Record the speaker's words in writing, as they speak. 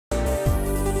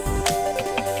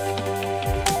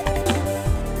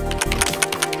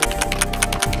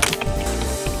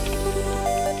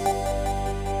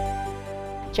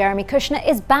Jeremy Kushnier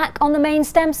is back on the main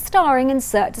stem starring in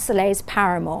Cirque du Soleil's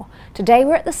Paramour. Today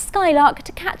we're at the Skylark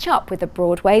to catch up with the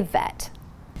Broadway vet.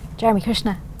 Jeremy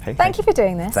Kushnier, thank you for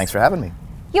doing this. Thanks for having me.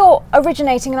 You're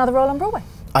originating another role on Broadway.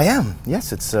 I am,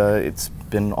 yes. It's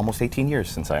been almost 18 years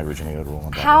since I originated a role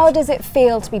on Broadway. How does it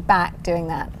feel to be back doing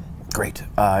that? Great.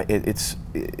 It's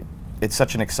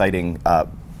such an exciting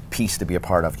piece to be a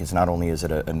part of, because not only is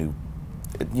it a new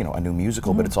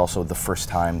musical, but it's also the first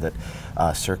time that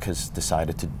Cirque has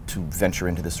decided to venture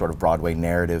into this sort of Broadway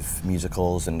narrative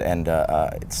musicals, and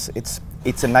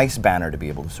it's a nice banner to be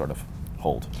able to sort of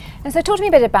hold. And so talk to me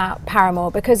a bit about Paramour,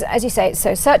 because as you say,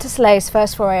 so Cirque du Soleil's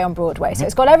first foray on Broadway, so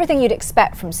it's got everything you'd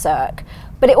expect from Cirque,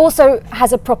 but it also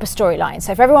has a proper storyline.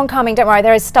 So for everyone coming, don't worry,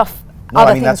 there is stuff,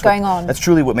 other things going on. That's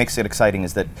truly what makes it exciting,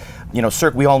 is that, you know,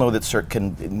 Cirque, we all know that Cirque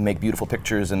can make beautiful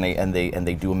pictures, and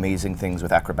they do amazing things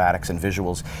with acrobatics and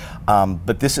visuals,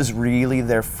 but this is really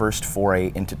their first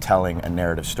foray into telling a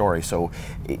narrative story. So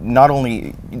not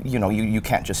only, you know, you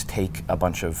can't just take a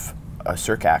bunch of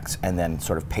Cirque acts and then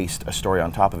sort of paste a story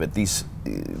on top of it.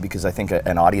 Because I think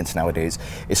an audience nowadays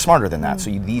is smarter than that.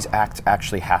 So these acts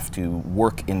actually have to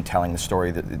work in telling the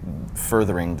story,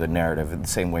 furthering the narrative, in the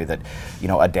same way that, you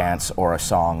know, a dance or a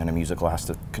song in a musical has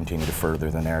to continue to further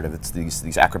the narrative. It's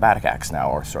these acrobatic acts now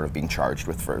are sort of being charged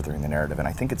with furthering the narrative, and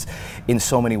I think it's in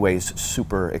so many ways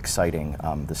super exciting,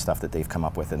 the stuff that they've come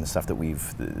up with and the stuff that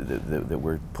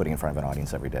we're putting in front of an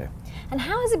audience every day. And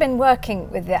how has it been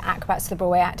working with the acrobats, the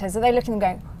Broadway actors? Are they looking and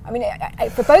going, I mean,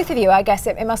 for both of you, I guess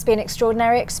it must be an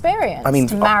extraordinary experience, I mean,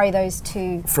 to marry those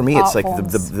two. For me, it's like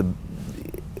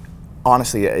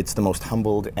honestly, it's the most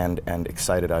humbled and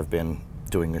excited I've been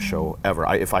doing this show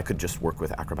ever. If I could just work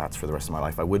with acrobats for the rest of my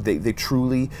life, I would. They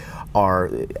truly are,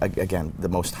 again, the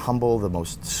most humble, the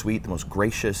most sweet, the most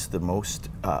gracious, the most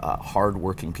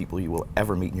hard-working people you will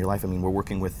ever meet in your life. I mean, we're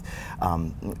working with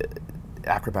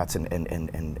acrobats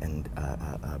and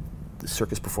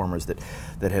circus performers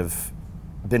that have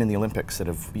been in the Olympics, that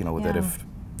have, you know, that have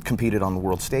competed on the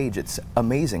world stage. It's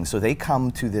amazing. So they come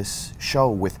to this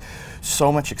show with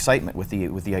so much excitement, with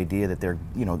the idea that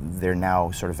they're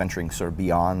now sort of venturing sort of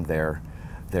beyond their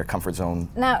comfort zone.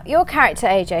 Now, your character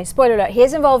AJ, spoiler alert, he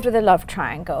is involved with a love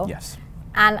triangle. Yes.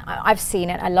 And I've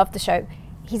seen it. I love the show.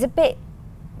 He's a bit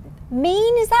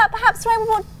mean. Is that perhaps the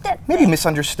right word? Maybe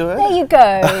misunderstood. There you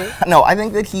go. No, I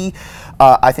think that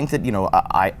I think that, you know,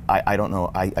 I don't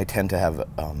know. I tend to have.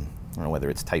 I don't know whether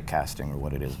it's typecasting or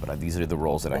what it is, but these are the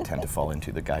roles that I tend to fall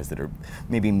into, the guys that are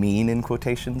maybe mean in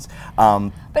quotations.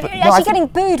 But actually getting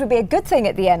booed would be a good thing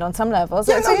at the end on some levels.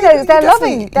 Yeah, so, they're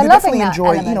loving that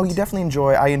element. You know, you definitely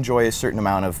I enjoy a certain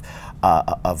amount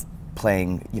of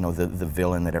playing, you know, the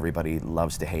villain that everybody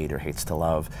loves to hate or hates to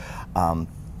love.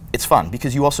 It's fun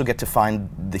because you also get to find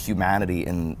the humanity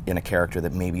in a character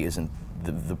that maybe isn't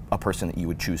a person that you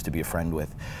would choose to be a friend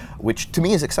with, which to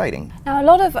me is exciting. Now, a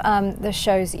lot of the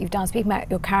shows that you've done, speaking about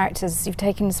your characters, you've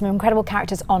taken some incredible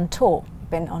characters on tour.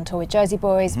 You've been on tour with Jersey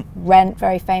Boys, Rent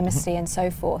very famously, and so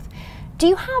forth. Do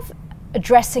you have a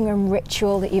dressing room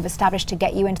ritual that you've established to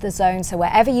get you into the zone, so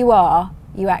wherever you are,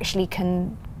 you actually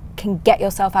can get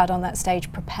yourself out on that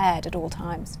stage prepared at all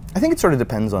times? I think it sort of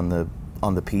depends on the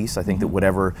piece. I think that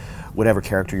whatever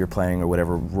character you're playing or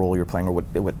whatever role you're playing or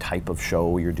what type of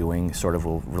show you're doing sort of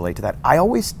will relate to that. I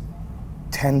always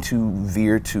tend to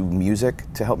veer to music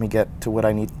to help me get to where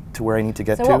I need to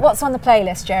get to. So what's on the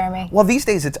playlist, Jeremy? Well, these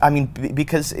days it's, I mean,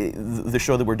 because the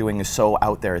show that we're doing is so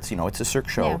out there, it's, you know, it's a Cirque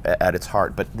show at its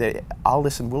we'll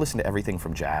listen to everything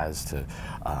from jazz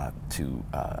to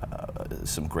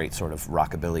some great sort of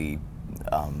rockabilly.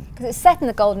 Because it's set in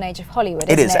the golden age of Hollywood,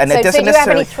 isn't it is, and so, it doesn't do you have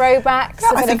any throwbacks? No,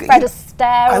 a bit of Fred Astaire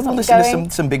I or will something listen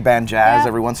to some big band jazz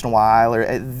every once in a while,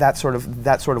 or that sort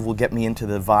of will get me into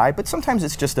the vibe. But sometimes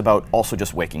it's just about also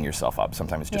just waking yourself up.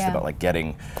 Sometimes it's just about like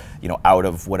getting, you know, out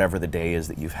of whatever the day is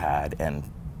that you've had and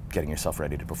getting yourself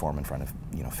ready to perform in front of,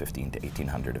 you know, 15 to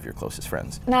 1,800 of your closest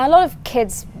friends. Now, a lot of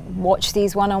kids watch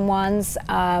these one-on-ones,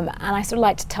 and I sort of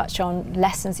like to touch on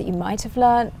lessons that you might have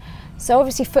learned. So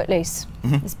obviously Footloose,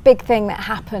 this big thing that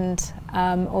happened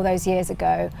all those years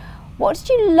ago. What did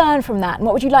you learn from that, and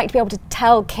what would you like to be able to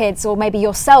tell kids, or maybe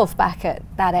yourself back at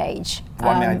that age,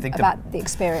 I think about the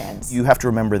experience? You have to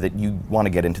remember that you want to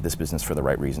get into this business for the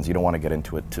right reasons. You don't want to get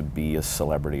into it to be a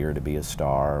celebrity or to be a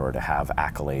star or to have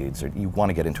accolades. Or you want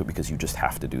to get into it because you just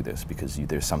have to do this, because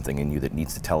there's something in you that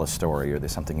needs to tell a story, or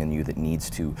there's something in you that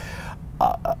needs to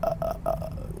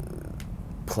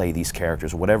play these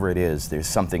characters, or whatever it is. There's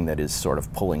something that is sort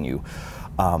of pulling you.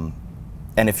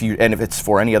 And if it's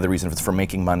for any other reason, if it's for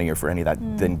making money or for any of that,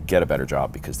 then get a better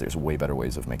job, because there's way better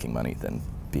ways of making money than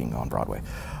being on Broadway.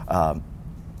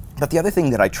 But the other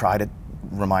thing that I try to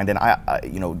remind, and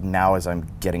you know, now as I'm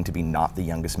getting to be not the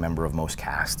youngest member of most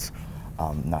casts,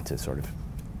 not to sort of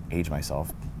age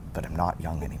myself, but I'm not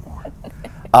young anymore.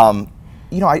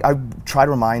 You know, I try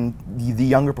to remind the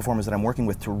younger performers that I'm working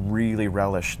with to really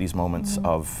relish these moments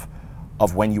of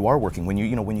when you are working, when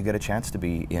you know, when you get a chance to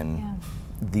be in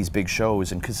these big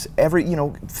shows, and because you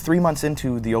know, 3 months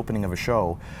into the opening of a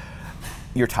show,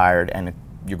 you're tired and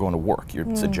you're going to work.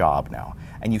 It's a job now,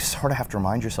 and you sort of have to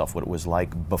remind yourself what it was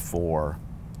like before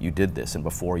you did this and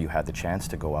before you had the chance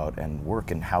to go out and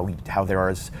work, and how there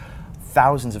are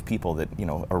thousands of people that, you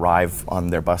know, arrive on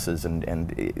their buses and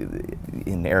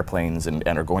in airplanes and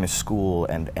are going to school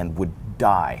and would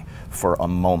die for a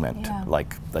moment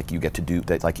like you get to do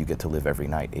that, like you get to live every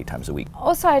night 8 times a week.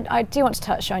 Also, I do want to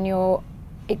touch on your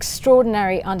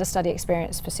extraordinary understudy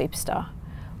experience for Superstar,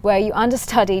 where you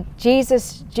understudied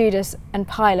Jesus, Judas and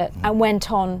Pilate and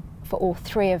went on for all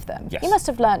 3 of them. Yes. You must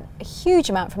have learnt a huge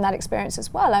amount from that experience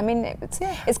as well. I mean,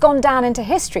 it's gone down into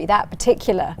history, that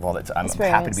particular I'm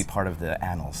happy to be part of the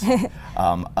annals.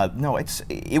 No,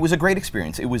 it was a great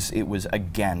experience. It was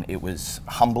again, it was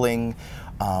humbling,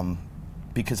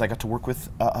 because I got to work with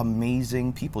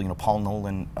amazing people. You know, Paul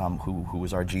Nolan, who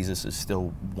was our Jesus, is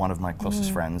still one of my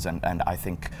closest friends, and I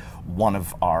think one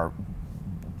of our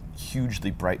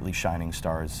hugely brightly shining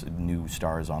stars, new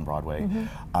stars on Broadway.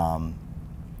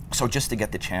 So just to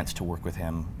get the chance to work with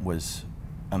him was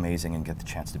amazing, and get the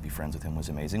chance to be friends with him was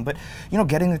amazing. But, you know,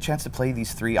 getting the chance to play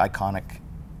these 3 iconic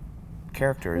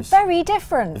characters. Very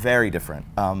different. Very different,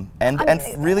 and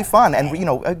really fun, and you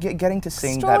know, getting to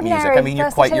sing that music. I mean, you're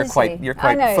quite familiar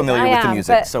with the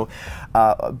music. So,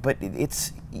 but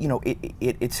it's, you know,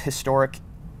 it's historic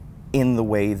in the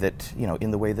way that, you know,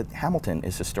 in the way that Hamilton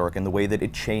is historic, in the way that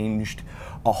it changed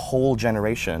a whole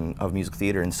generation of musical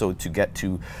theater, and so to get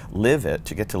to live it,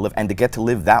 to get to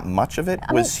live that much of it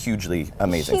was hugely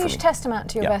amazing for me. Huge testament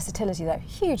to your versatility, though.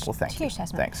 Huge, well, thank you.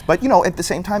 Testament. Thanks. But, you know, at the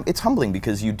same time, it's humbling,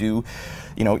 because you do,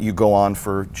 you know, you go on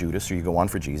for Judas or you go on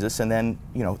for Jesus, and then,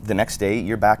 you know, the next day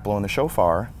you're back blowing the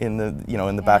shofar in the, you know,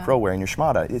 in the back row wearing your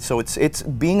schmada. So it's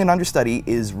being an understudy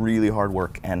is really hard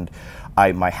work, and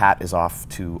my hat is off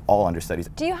to all understudies.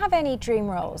 Do you have any dream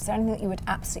roles? Is there anything that you would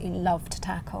absolutely love to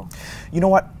tackle? You know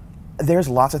what? There's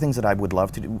lots of things that I would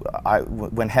love to do.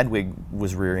 When HEDWIG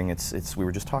was rearing, we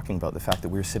were just talking about the fact that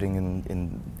we were sitting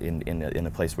in a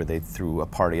place where they threw a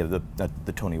party. The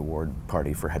Tony Award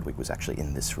party for HEDWIG was actually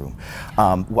in this room.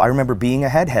 I remember being a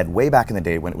head way back in the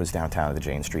day when it was downtown at the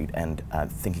Jane Street, and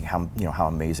thinking how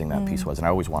amazing that piece was, and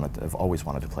I've always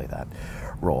wanted to play that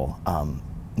role.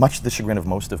 Much to the chagrin of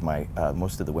most of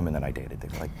the women that I dated. They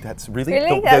were like, "That's really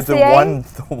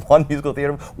the one musical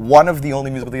theater, one of the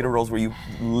only musical theater roles where you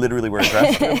literally wear a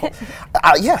dress."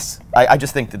 Yes, I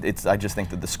just think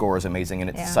that the score is amazing, and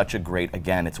it's such a great.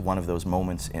 Again, it's one of those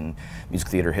moments in music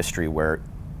theater history where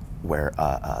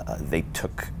they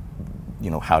took, you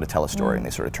know, how to tell a story, and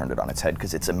they sort of turned it on its head,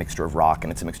 because it's a mixture of rock,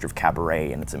 and it's a mixture of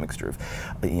cabaret, and it's a mixture of,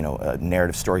 you know,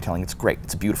 narrative storytelling. It's great.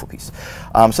 It's a beautiful piece.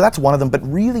 So that's one of them. But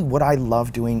really, what I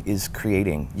love doing is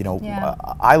creating. You know,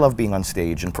 I love being on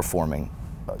stage and performing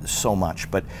so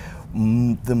much, but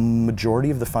the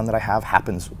majority of the fun that I have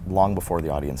happens long before the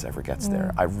audience ever gets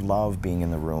there. I love being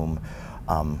in the room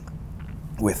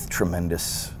with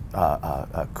tremendous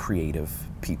creative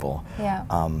people.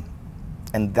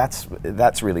 And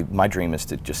that's really my dream, is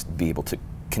to just be able to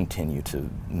continue to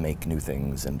make new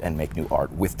things and make new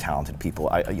art with talented people.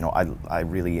 I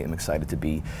really am excited to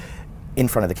be in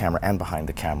front of the camera and behind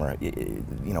the camera, you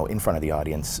know, in front of the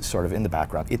audience, sort of in the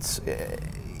background.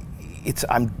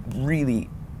 I'm really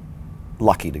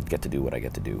lucky to get to do what I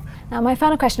get to do. Now, my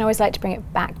final question, I always like to bring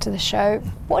it back to the show.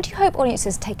 What do you hope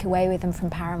audiences take away with them from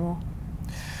Paramour?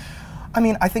 I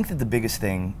mean, I think that the biggest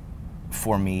thing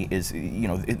for me is, you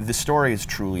know, the story is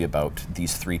truly about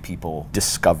these 3 people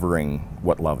discovering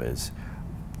what love is,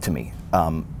 to me.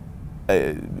 You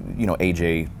know,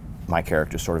 AJ, my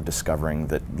character, sort of discovering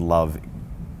that love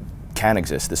can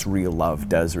exist, this real love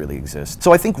does really exist.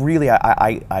 So I think really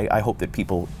I hope that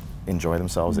people enjoy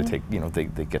themselves. They take, you know, they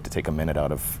get to take a minute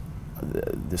out of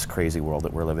this crazy world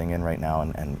that we're living in right now,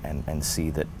 and see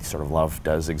that sort of love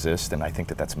does exist. And I think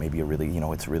that that's maybe a really, you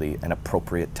know, it's really an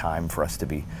appropriate time for us to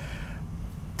be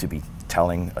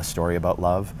telling a story about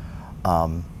love,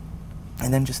 and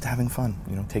then just having fun,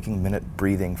 you know, taking a minute,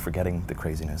 breathing, forgetting the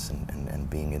craziness, and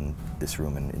being in this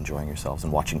room and enjoying yourselves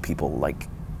and watching people, like,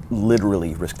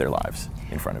 literally risk their lives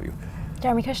in front of you.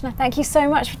 Jeremy Kushnier, thank you so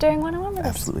much for doing one-on-one with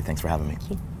us. Absolutely, thanks for having me.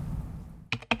 Thank you.